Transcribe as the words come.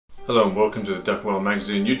Hello and welcome to the Whale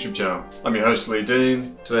Magazine YouTube channel. I'm your host Lee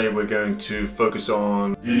Dean. Today we're going to focus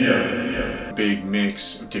on video. Big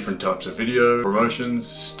mix of different types of video, promotions,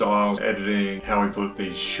 styles, editing, how we put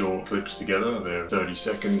these short clips together. They're 30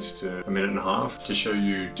 seconds to a minute and a half to show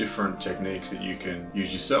you different techniques that you can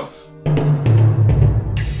use yourself.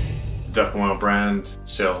 The Whale brand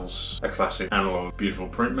sells a classic analog beautiful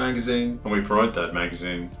print magazine, and we promote that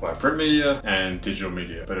magazine by print media and digital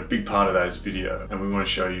media, but a big part of that is video, and we want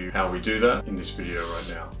to show you how we do that in this video right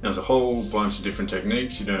now. Now there's a whole bunch of different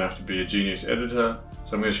techniques. You don't have to be a genius editor,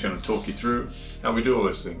 so I'm just going to talk you through how we do all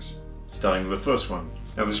those things, starting with the first one.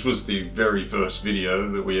 Now this was the very first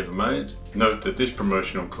video that we ever made. Note that this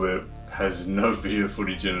promotional clip has no video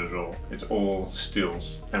footage in it at all. It's all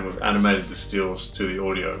stills, and we've animated the stills to the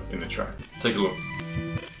audio in the track. Take a look.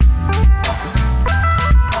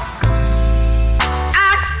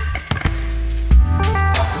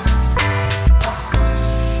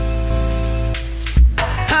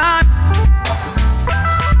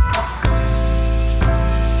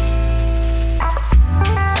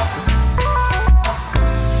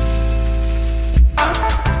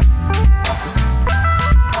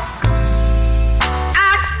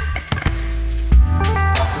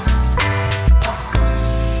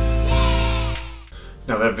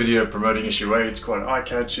 Now that video promoting issue 8 is quite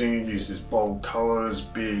eye-catching. It uses bold colors,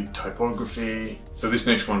 big typography. So this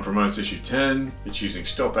next one promotes issue 10. It's using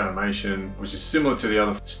stop animation, which is similar to the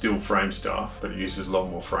other still frame stuff, but it uses a lot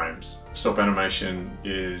more frames. Stop animation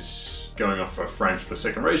is going off a frames per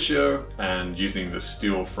second ratio and using the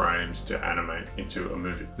still frames to animate into a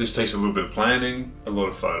movie. This takes a little bit of planning, a lot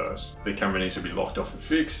of photos. The camera needs to be locked off and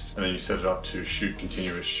fixed, and then you set it up to shoot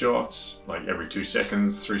continuous shots, like every 2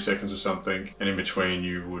 seconds, 3 seconds or something, and in between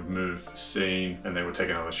you would move the scene and they would take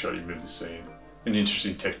another shot, you move the scene. An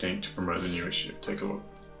interesting technique to promote the new issue. Take a look.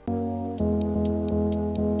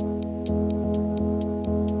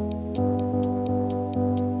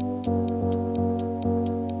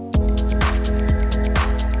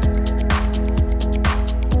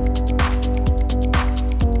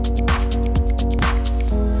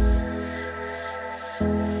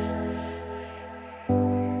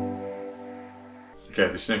 Okay,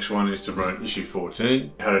 this next one is to promote issue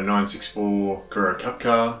 14. It had a 964 Carrera Cup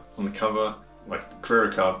car on the cover. Like, the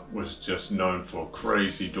Carrera Cup was just known for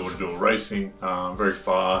crazy door-to-door racing, very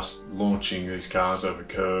fast, launching these cars over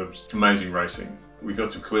curbs, amazing racing. We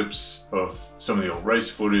got some clips of some of the old race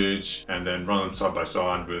footage and then run them side by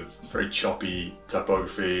side with very choppy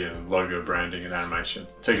typography and logo branding and animation.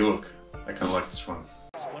 Take a look. I kind of like this one.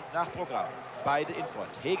 Und nach Programm, beide in Front.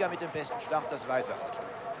 Heger mit dem besten Start, das weiße Auto.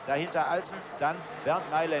 Dahinter Alzen, dann Bernd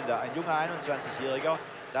Mailänder, ein junger 21-Jähriger.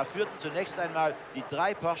 Da führten zunächst einmal die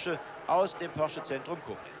 3 Porsche aus dem Porsche-Zentrum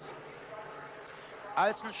Koblenz.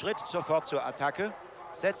 Alzen schritt sofort zur Attacke,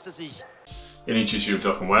 setzte sich. In each issue of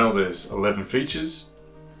Whale there's 11 features,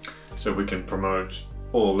 so we can promote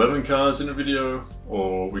all 11 cars in a video,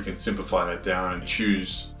 or we can simplify that down and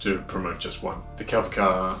choose to promote just one. The cover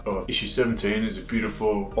car of issue 17 is a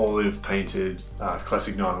beautiful olive painted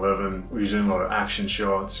classic 911. We're using a lot of action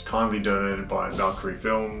shots, kindly donated by Valkyrie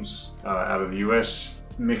Films out of the US,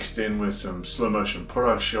 mixed in with some slow motion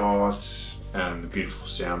product shots and the beautiful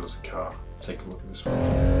sound of the car. Take a look at this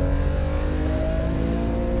one.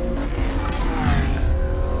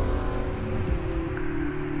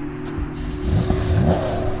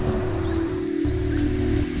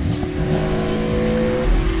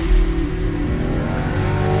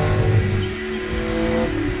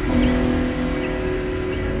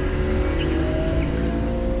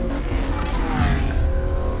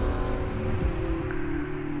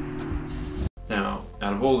 Now,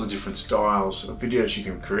 out of all the different styles of videos you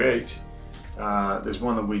can create, there's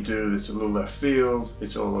one that we do that's a little left field.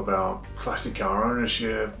 It's all about classic car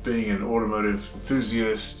ownership, being an automotive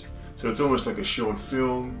enthusiast. So it's almost like a short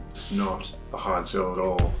film. It's not a hard sell at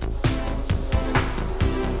all.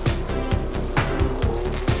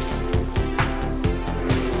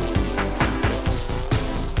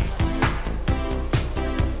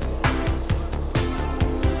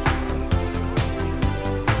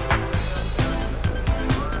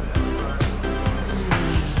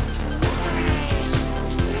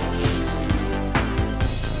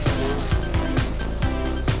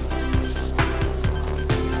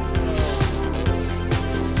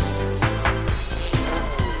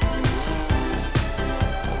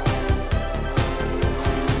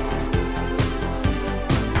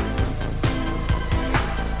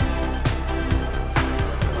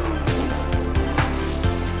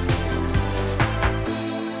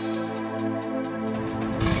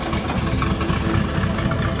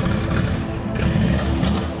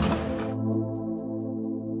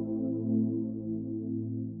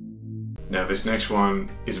 Now this next one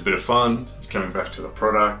is a bit of fun. It's coming back to the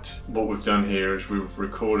product. What we've done here is we've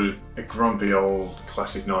recorded a grumpy old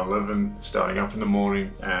classic 911 starting up in the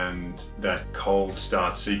morning, and that cold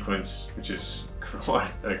start sequence, which is quite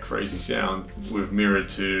a crazy sound, we've mirrored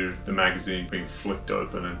to the magazine being flicked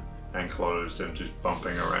open and closed and just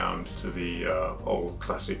bumping around to the old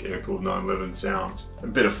classic air-cooled 911 sounds. A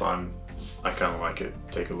bit of fun. I kind of like it.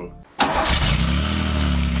 Take a look.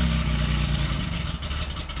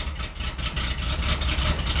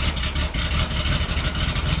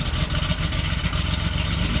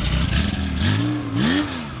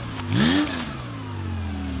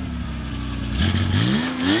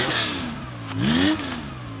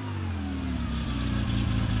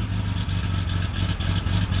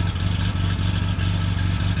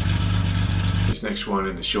 This next one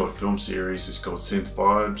in the short film series is called Synth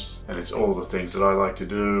Vibes, and it's all the things that I like to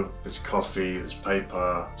do. There's coffee, there's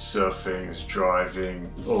paper, surfing, there's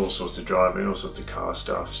driving, all sorts of car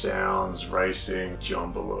stuff, sounds, racing,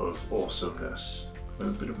 jumble of awesomeness. A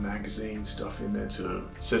bit of magazine stuff in there too.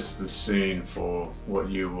 Sets the scene for what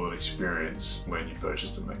you will experience when you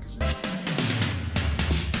purchase the magazine.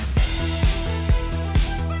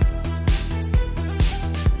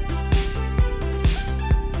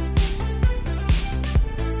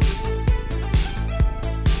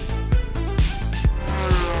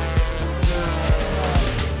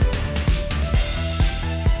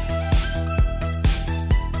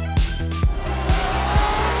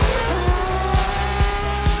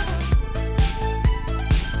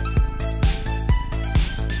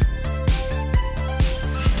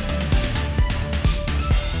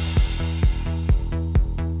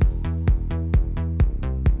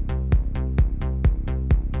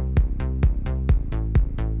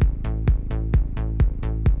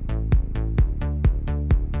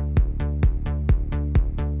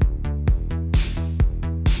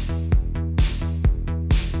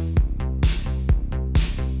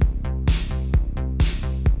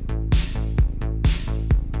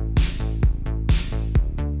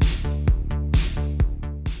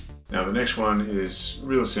 Now the next one is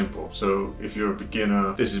real simple. So if you're a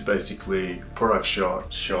beginner, this is basically product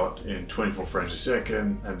shot in 24 frames a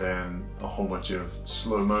second, and then a whole bunch of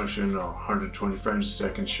slow motion or 120 frames a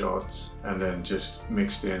second shots, and then just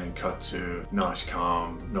mixed in and cut to nice,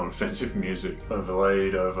 calm, non-offensive music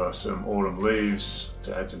overlaid over some autumn leaves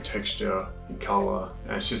to add some texture and color.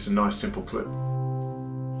 And it's just a nice simple clip.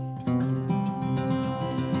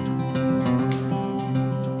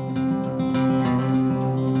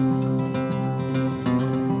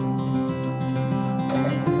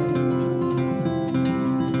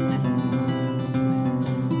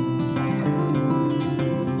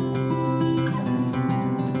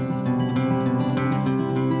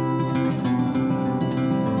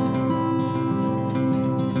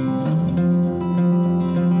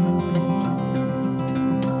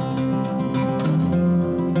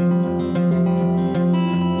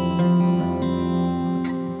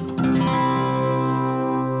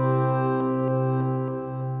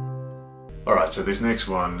 Alright, so this next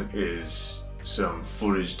one is some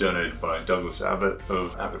footage donated by Douglas Abbott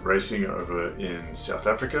of Abbott Racing over in South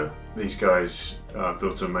Africa. These guys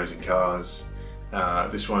built some amazing cars.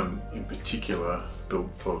 This one in particular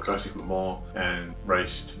built for Classic Le Mans and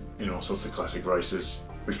raced in all sorts of classic races.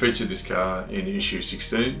 We featured this car in issue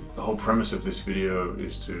 16. The whole premise of this video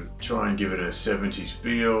is to try and give it a 70s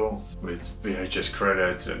feel with VHS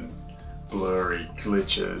credits and blurry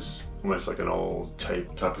glitches, almost like an old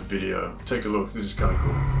tape type of video. Take a look, this is kind of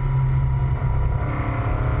cool.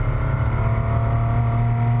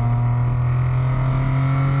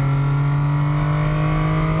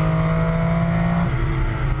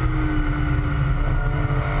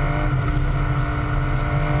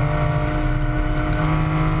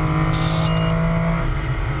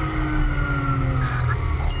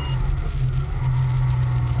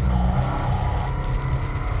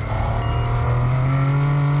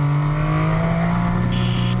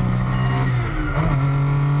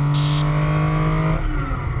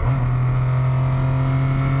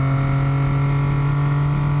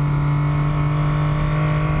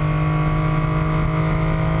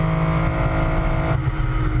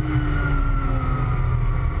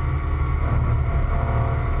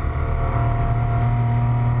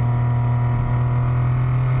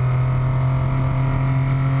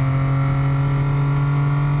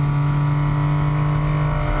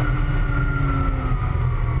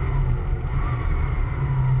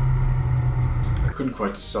 Couldn't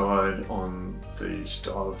quite decide on the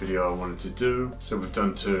style of video I wanted to do, so we've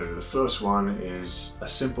done two. The first one is a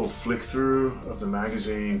simple flick through of the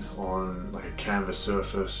magazine on like a canvas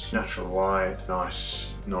surface, natural light,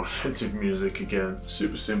 nice non-offensive music again.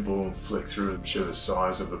 Super simple, flick through, show the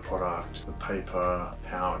size of the product, the paper,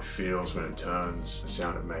 how it feels when it turns, the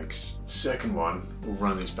sound it makes. The second one, we'll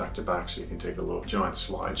run these back to back so you can take a look. Giant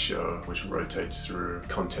slideshow which rotates through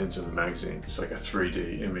contents of the magazine. It's like a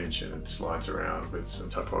 3D image and it slides around with some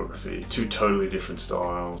typography. Two totally different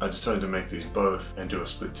styles. I decided to make these both and do a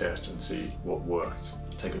split test and see what worked.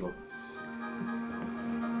 Take a look.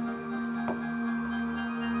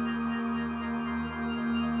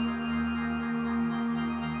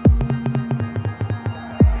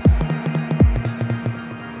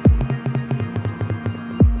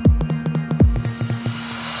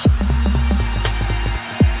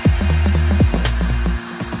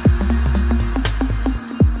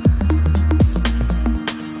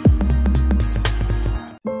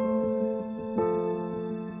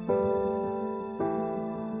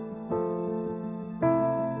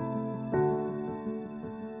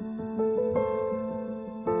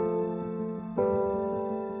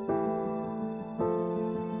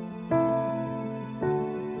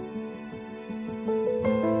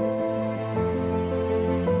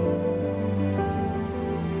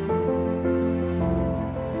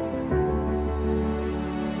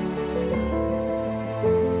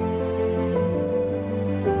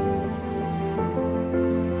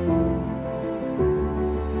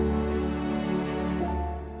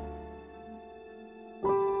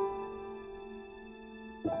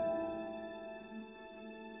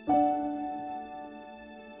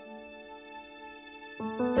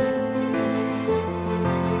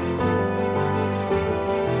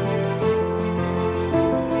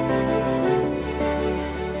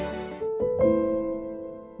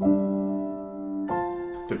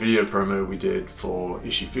 The video promo we did for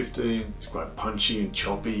issue 15 is quite punchy and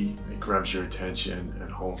choppy. It grabs your attention and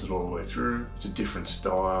holds it all the way through. It's a different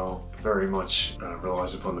style, very much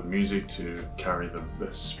relies upon the music to carry the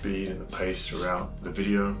speed and the pace throughout the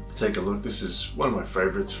video. Take a look. This is one of my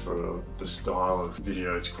favorites for the style of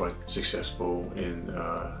video. It's quite successful in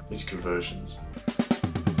its conversions.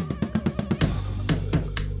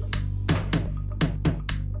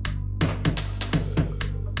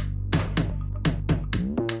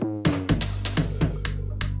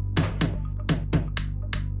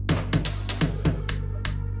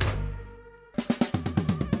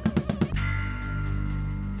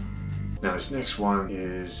 Now this next one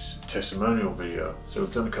is testimonial video. So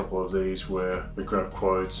we've done a couple of these where we grab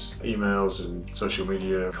quotes, emails and social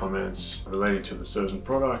media comments relating to the certain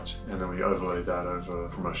product, and then we overlay that over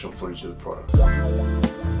promotional footage of the product.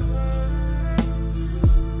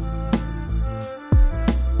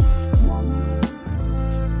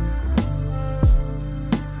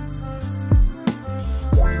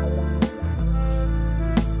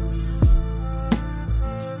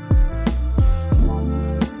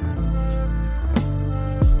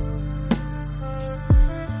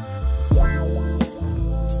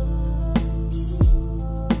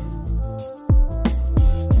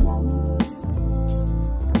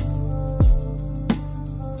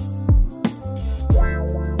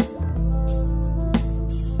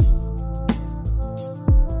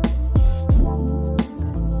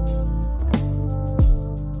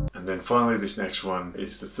 Finally, this next one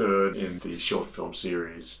is the third in the short film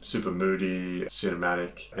series. Super moody,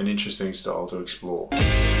 cinematic, an interesting style to explore.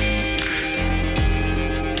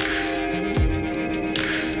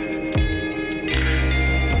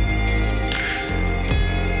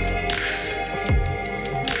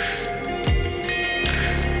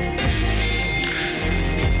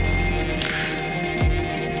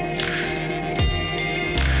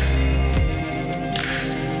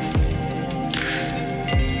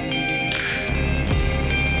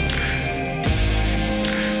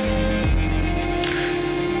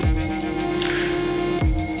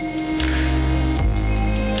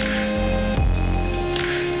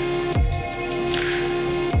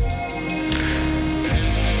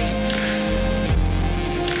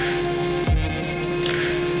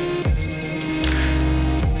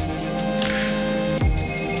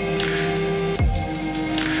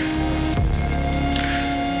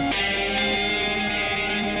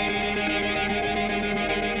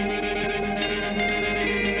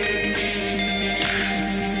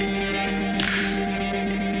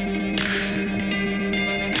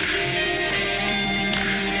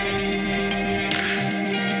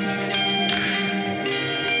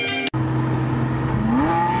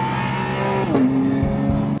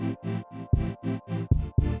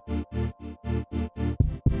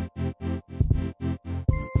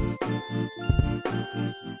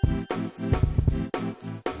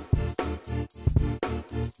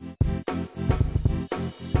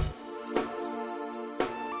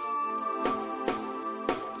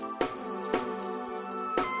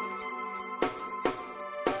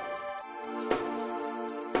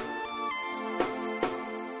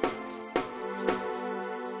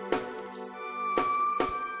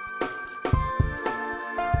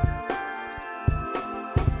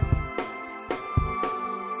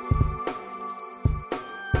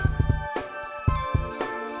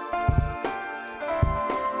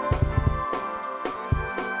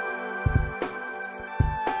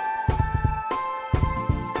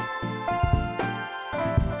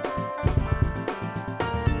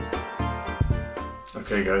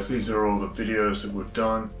 Okay guys, these are all the videos that we've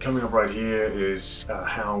done. Coming up right here is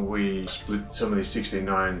how we split some of these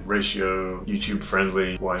 16:9 ratio YouTube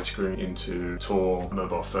friendly widescreen into tall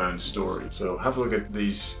mobile phone storage. So have a look at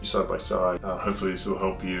these side by side. Hopefully this will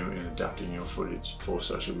help you in adapting your footage for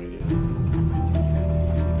social media.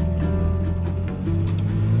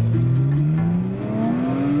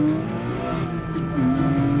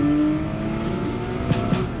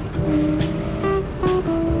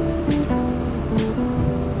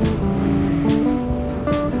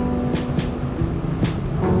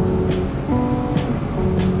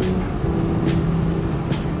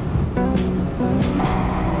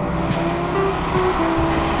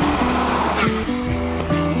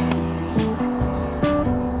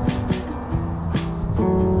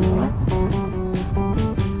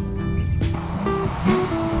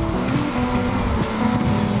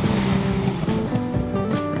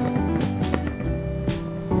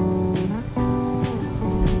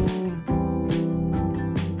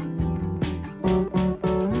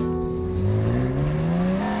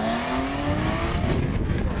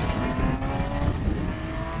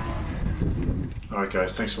 Alright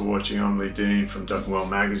guys, thanks for watching. I'm Lee Dean from Whale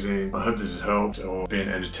Magazine. I hope this has helped or been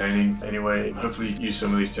entertaining. Anyway, hopefully you use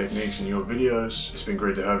some of these techniques in your videos. It's been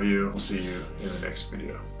great to have you. I'll see you in the next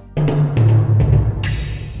video.